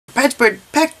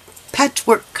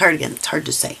patchwork cardigan. It's hard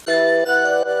to say.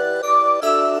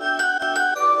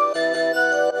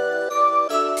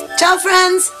 Ciao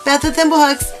friends, Beth with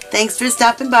Thimblehooks. Thanks for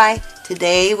stopping by.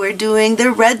 Today we're doing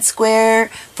the red square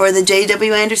for the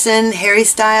J.W. Anderson Harry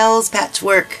Styles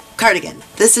patchwork cardigan.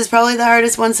 This is probably the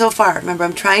hardest one so far. Remember,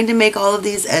 I'm trying to make all of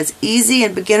these as easy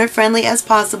and beginner friendly as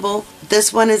possible.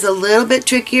 This one is a little bit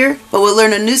trickier, but we'll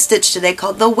learn a new stitch today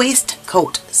called the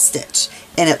waistcoat stitch.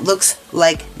 And it looks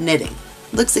like knitting.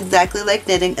 Looks exactly like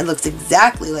knitting and looks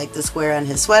exactly like the square on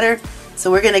his sweater.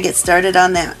 So we're going to get started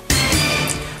on that.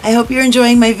 I hope you're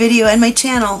enjoying my video and my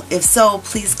channel. If so,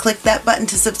 please click that button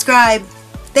to subscribe.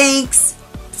 Thanks!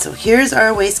 So here's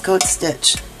our waistcoat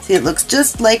stitch. See, it looks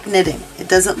just like knitting. It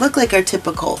doesn't look like our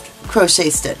typical crochet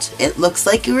stitch. It looks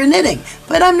like you were knitting,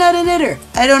 but I'm not a knitter.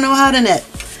 I don't know how to knit.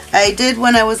 I did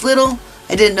when I was little.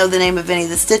 I didn't know the name of any of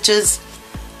the stitches.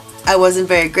 I wasn't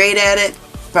very great at it,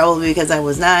 probably because I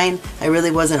was 9. I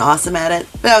really wasn't awesome at it,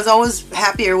 but I was always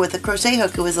happier with a crochet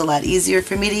hook. It was a lot easier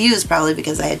for me to use, probably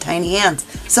because I had tiny hands.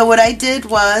 So what I did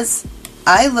was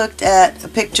I looked at a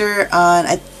picture on,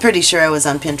 I'm pretty sure I was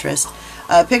on Pinterest,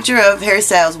 a picture of Harry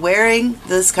Styles wearing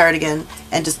this cardigan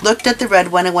and just looked at the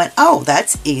red one and went, oh,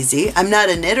 that's easy. I'm not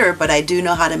a knitter, but I do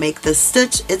know how to make this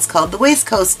stitch. It's called the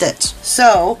waistcoat stitch.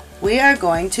 So we are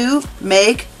going to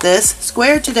make this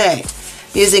square today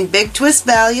using big twist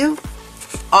value.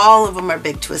 All of them are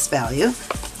big twist value,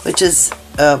 which is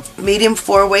a medium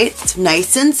 4 weight. It's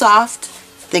nice and soft.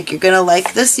 I think you're going to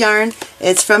like this yarn.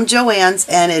 It's from Joann's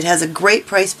and it has a great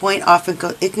price point. Often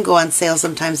it can go on sale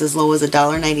sometimes as low as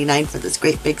 $1.99 for this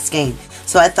great big skein.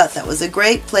 So I thought that was a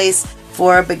great place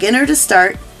for a beginner to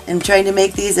start and trying to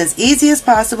make these as easy as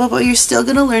possible, but you're still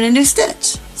going to learn a new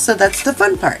stitch. So that's the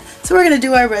fun part. So we're going to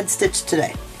do our red stitch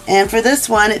today. And for this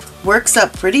one, it works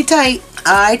up pretty tight.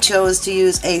 I chose to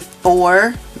use a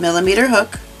 4mm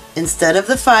hook instead of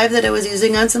the 5 that I was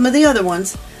using on some of the other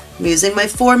ones. I'm using my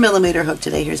 4mm hook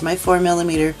today. Here's my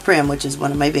 4mm Prim, which is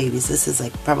one of my babies. This is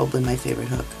like probably my favorite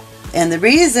hook. And the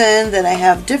reason that I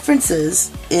have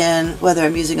differences in whether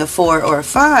I'm using a 4 or a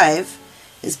 5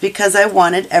 is because I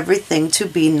wanted everything to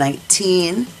be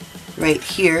 19 right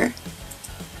here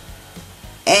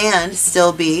and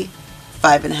still be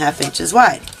 5.5 inches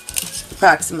wide.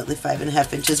 Approximately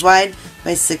 5.5 inches wide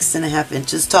by 6.5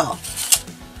 inches tall.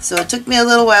 So it took me a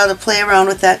little while to play around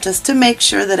with that just to make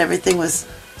sure that everything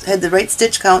had the right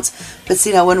stitch counts. But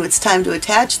see, now when it's time to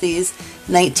attach these,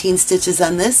 19 stitches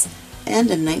on this end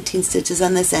and 19 stitches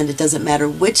on this end. It doesn't matter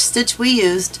which stitch we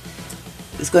used.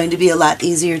 It's going to be a lot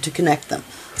easier to connect them.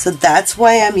 So that's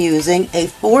why I'm using a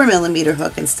 4mm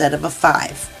hook instead of a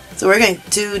 5. So we're going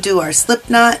to do our slip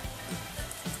knot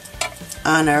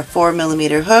on our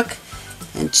 4mm hook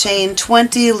and chain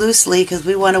 20 loosely because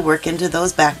we want to work into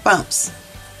those back bumps.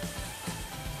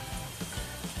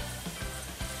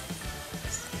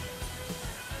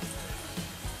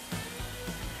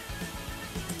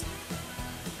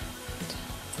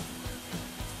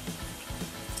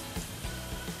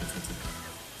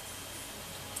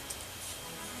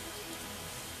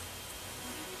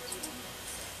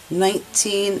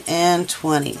 $19 and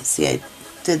 $20. See, I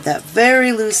did that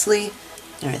very loosely.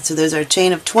 Alright, so there's our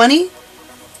chain of 20.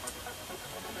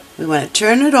 We want to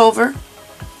turn it over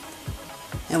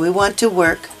and we want to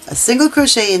work a single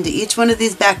crochet into each one of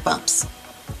these back bumps.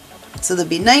 So there'll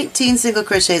be 19 single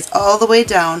crochets all the way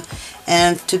down,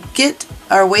 and to get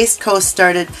our waistcoat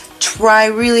started, try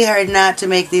really hard not to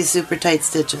make these super tight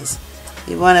stitches.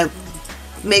 You want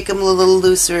to make them a little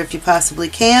looser if you possibly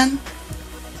can.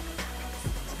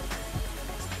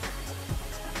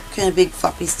 Kind of big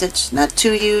floppy stitch, not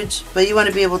too huge, but you want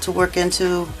to be able to work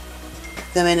into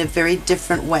them in a very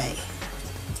different way.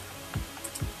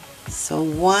 So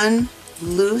one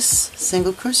loose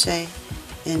single crochet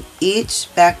in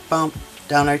each back bump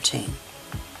down our chain.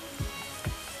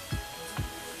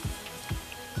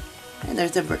 And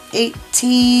there's number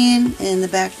 18 in the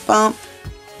back bump,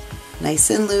 nice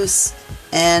and loose,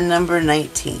 and number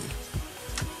 19.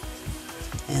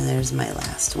 And there's my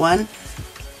last one.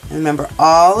 And remember,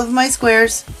 all of my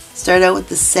squares start out with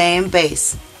the same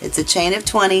base. It's a chain of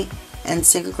 20 and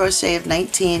single crochet of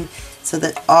 19, so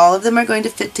that all of them are going to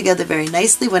fit together very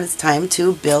nicely when it's time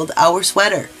to build our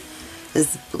sweater.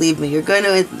 Because believe me, you're going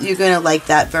to like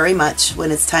that very much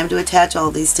when it's time to attach all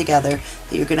of these together.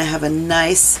 You're going to have a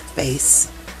nice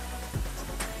base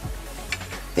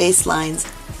lines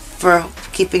for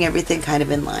keeping everything kind of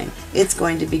in line. It's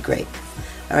going to be great.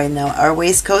 All right, now our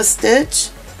waistcoat stitch,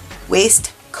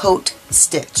 waistcoat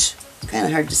stitch. It's kind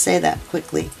of hard to say that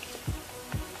quickly.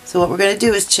 So what we're going to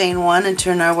do is chain one and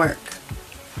turn our work.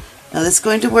 Now this is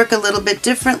going to work a little bit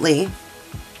differently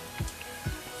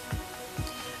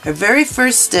Our very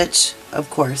first stitch, of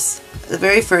course, the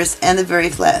very first and the very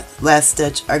last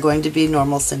stitch are going to be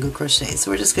normal single crochet.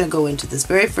 So we're just going to go into this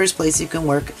very first place you can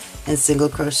work in single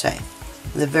crochet.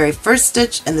 The very first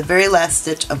stitch and the very last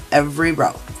stitch of every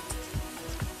row.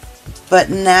 But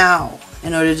now,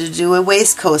 in order to do a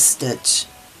waistcoat stitch,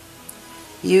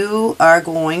 you are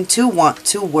going to want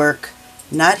to work,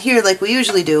 not here like we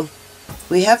usually do,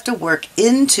 we have to work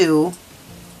into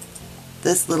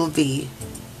this little V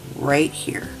right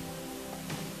here.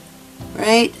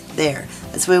 Right there.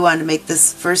 That's why we want to make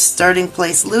this first starting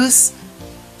place loose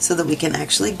so that we can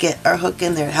actually get our hook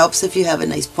in there. It helps if you have a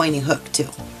nice pointy hook too.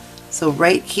 So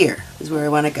right here is where I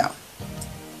want to go.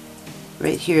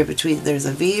 Right here between, there's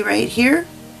a V right here.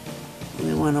 And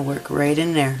we want to work right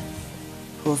in there.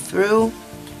 Pull through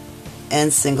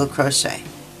and single crochet.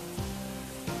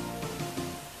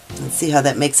 Let's see how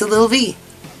that makes a little V.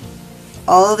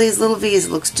 All of these little V's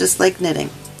looks just like knitting.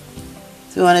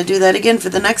 So we want to do that again for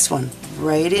the next one.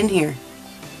 Right in here.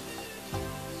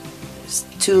 There's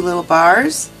two little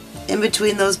bars. In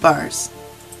between those bars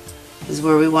is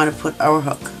where we want to put our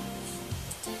hook.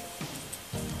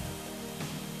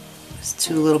 There's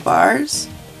two little bars.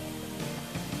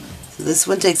 So this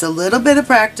one takes a little bit of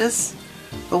practice,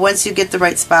 but once you get the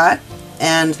right spot,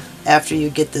 and after you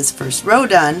get this first row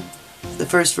done, the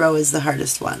first row is the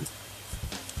hardest one.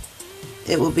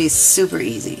 It will be super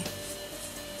easy.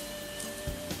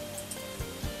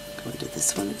 Go into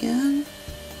this one again.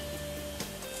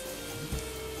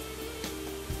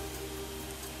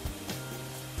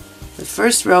 The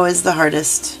first row is the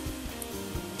hardest,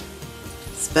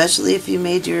 especially if you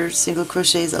made your single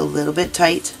crochets a little bit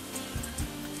tight.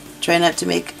 Try not to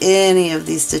make any of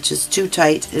these stitches too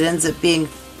tight. They end up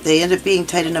being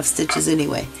tight enough stitches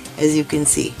anyway, as you can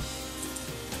see.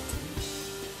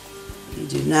 You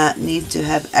do not need to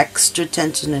have extra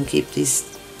tension and keep these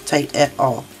tight at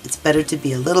all. It's better to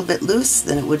be a little bit loose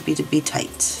than it would be to be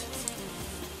tight.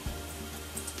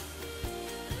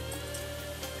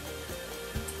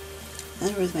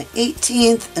 And where's my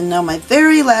 18th, and now my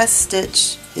very last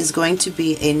stitch is going to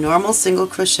be a normal single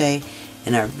crochet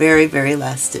in our very, very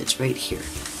last stitch right here.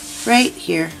 Right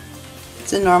here.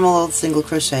 It's a normal old single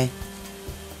crochet.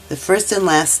 The first and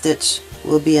last stitch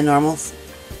will be a normal,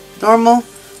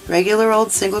 regular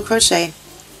old single crochet,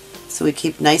 so we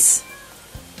keep nice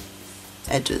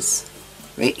edges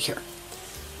right here.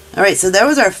 Alright, so that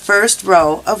was our first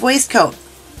row of waistcoat.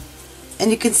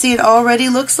 And you can see it already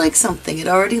looks like something. It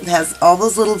already has all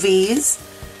those little V's.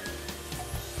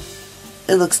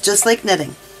 It looks just like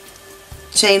knitting.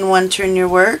 Chain one, turn your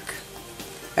work.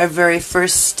 Our very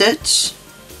first stitch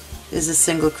is a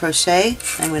single crochet.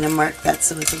 I'm going to mark that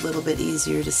so it's a little bit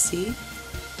easier to see.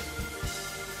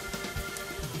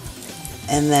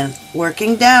 And then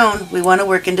working down, we want to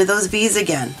work into those V's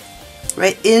again.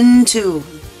 Right into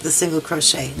the single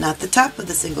crochet. Not the top of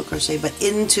the single crochet, but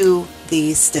into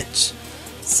the stitch.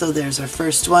 So there's our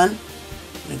first one.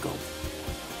 I'm going to go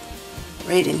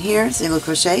right in here, single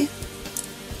crochet.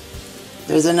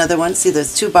 There's another one. See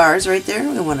those two bars right there?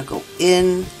 We want to go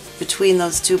in between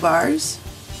those two bars.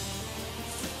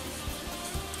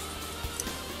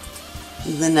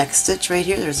 The next stitch right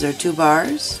here, there's our two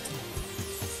bars.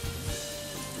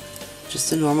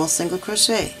 Just a normal single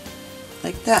crochet,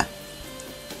 like that.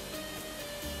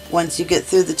 Once you get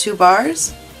through the two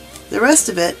bars, the rest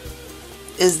of it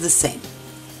is the same.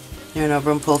 Yarn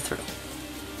over and pull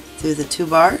through the two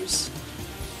bars.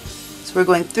 So we're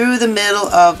going through the middle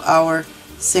of our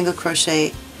single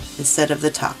crochet instead of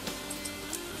the top.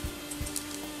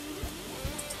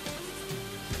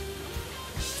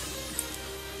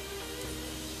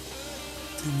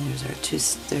 And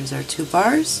there's our two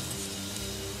bars.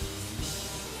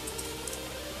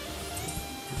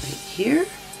 Right here.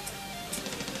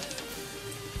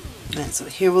 And so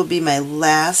here will be my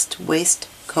last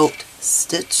waistcoat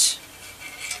stitch.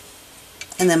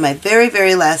 And then my very,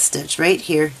 very last stitch right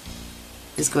here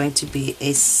is going to be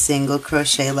a single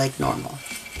crochet like normal.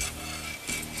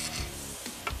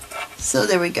 So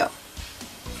there we go.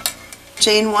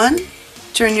 Chain one,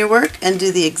 turn your work, and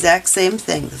do the exact same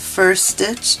thing. The first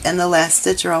stitch and the last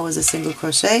stitch are always a single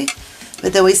crochet,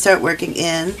 but then we start working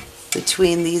in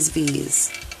between these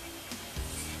V's.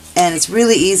 And it's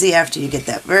really easy after you get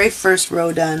that very first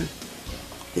row done,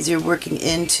 because you're working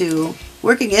into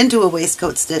a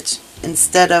waistcoat stitch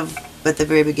instead of at the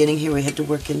very beginning here we had to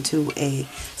work into a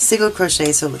single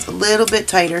crochet, so it's a little bit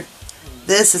tighter.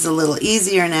 This is a little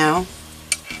easier now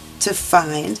to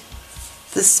find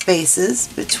the spaces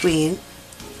between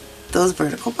those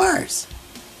vertical bars.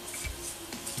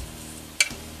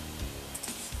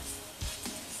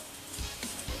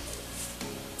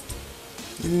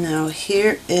 And Now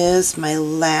here is my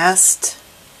last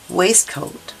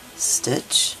waistcoat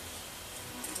stitch.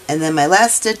 And then my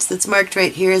last stitch that's marked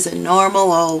right here is a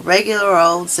normal old, regular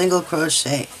old single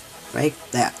crochet. Right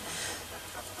there.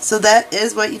 So that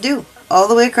is what you do all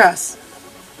the way across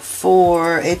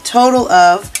for a total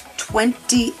of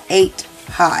 28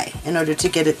 high in order to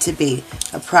get it to be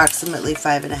approximately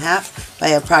 5.5 by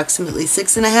approximately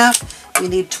 6.5. We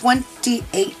need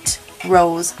 28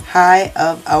 rows high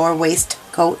of our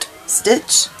waistcoat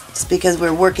stitch. It's because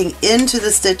we're working into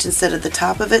the stitch instead of the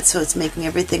top of it, so it's making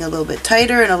everything a little bit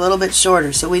tighter and a little bit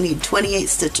shorter. So we need 28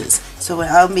 stitches. So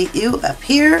I'll meet you up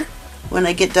here when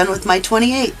I get done with my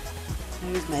 28.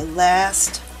 Here's my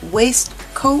last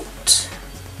waistcoat.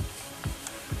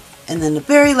 And then the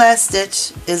very last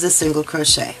stitch is a single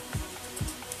crochet.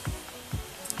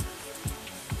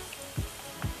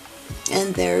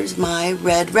 And there's my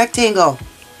red rectangle.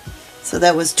 So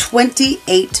that was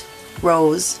 28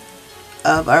 rows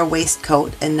of our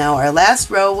waistcoat, and now our last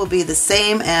row will be the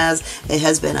same as it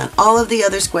has been on all of the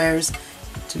other squares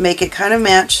to make it kind of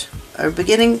match our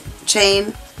beginning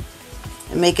chain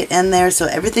and make it end there so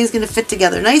everything's going to fit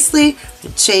together nicely.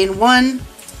 Chain 1,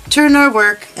 turn our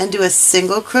work, and do a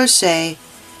single crochet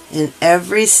in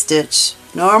every stitch,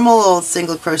 normal old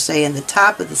single crochet in the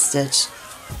top of the stitch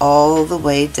all the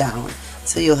way down.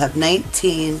 So you'll have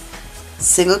 19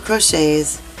 single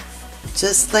crochets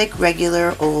just like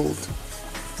regular old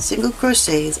single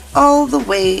crochets all the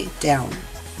way down.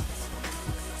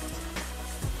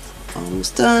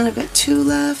 Almost done. I've got 2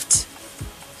 left,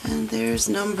 and there's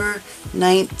number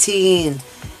 19,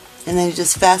 and then you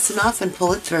just fasten off and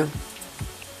pull it through,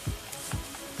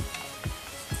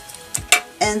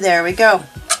 and there we go.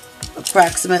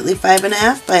 Approximately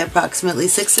 5.5 by approximately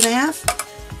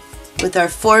 6.5 with our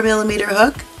 4mm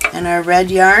hook and our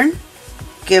red yarn.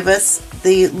 Give us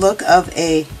the look of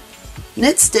a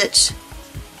knit stitch,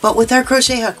 but with our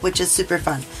crochet hook, which is super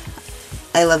fun.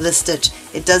 I love this stitch.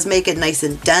 It does make it nice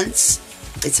and dense.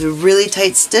 It's a really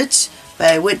tight stitch,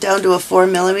 but I went down to a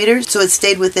 4mm, so it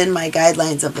stayed within my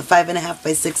guidelines of the 5.5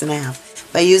 by 6.5.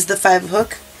 If I use the 5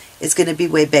 hook, it's going to be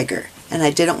way bigger, and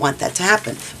I didn't want that to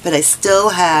happen. But I still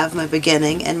have my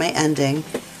beginning and my ending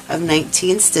of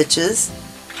 19 stitches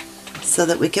so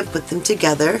that we can put them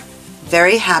together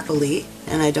very happily,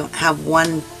 and I don't have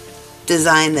one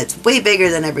design that's way bigger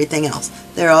than everything else.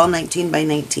 They're all 19 by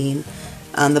 19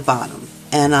 on the bottom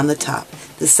and on the top.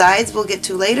 The sides we'll get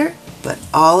to later, but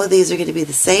all of these are going to be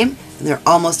the same, and they're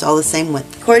almost all the same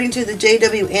width. According to the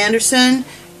J.W. Anderson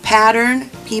pattern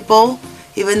people,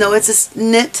 even though it's a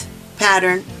knit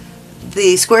pattern,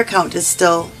 the square count is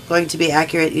still going to be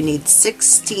accurate. You need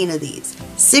 16 of these.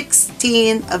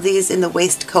 16 of these in the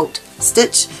waistcoat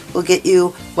stitch will get you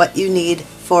what you need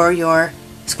for your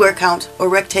square count or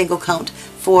rectangle count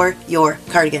for your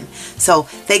cardigan. So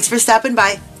thanks for stopping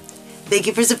by. Thank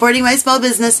you for supporting my small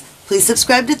business. Please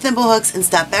subscribe to Thimblehooks and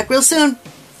stop back real soon.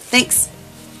 Thanks.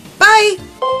 Bye.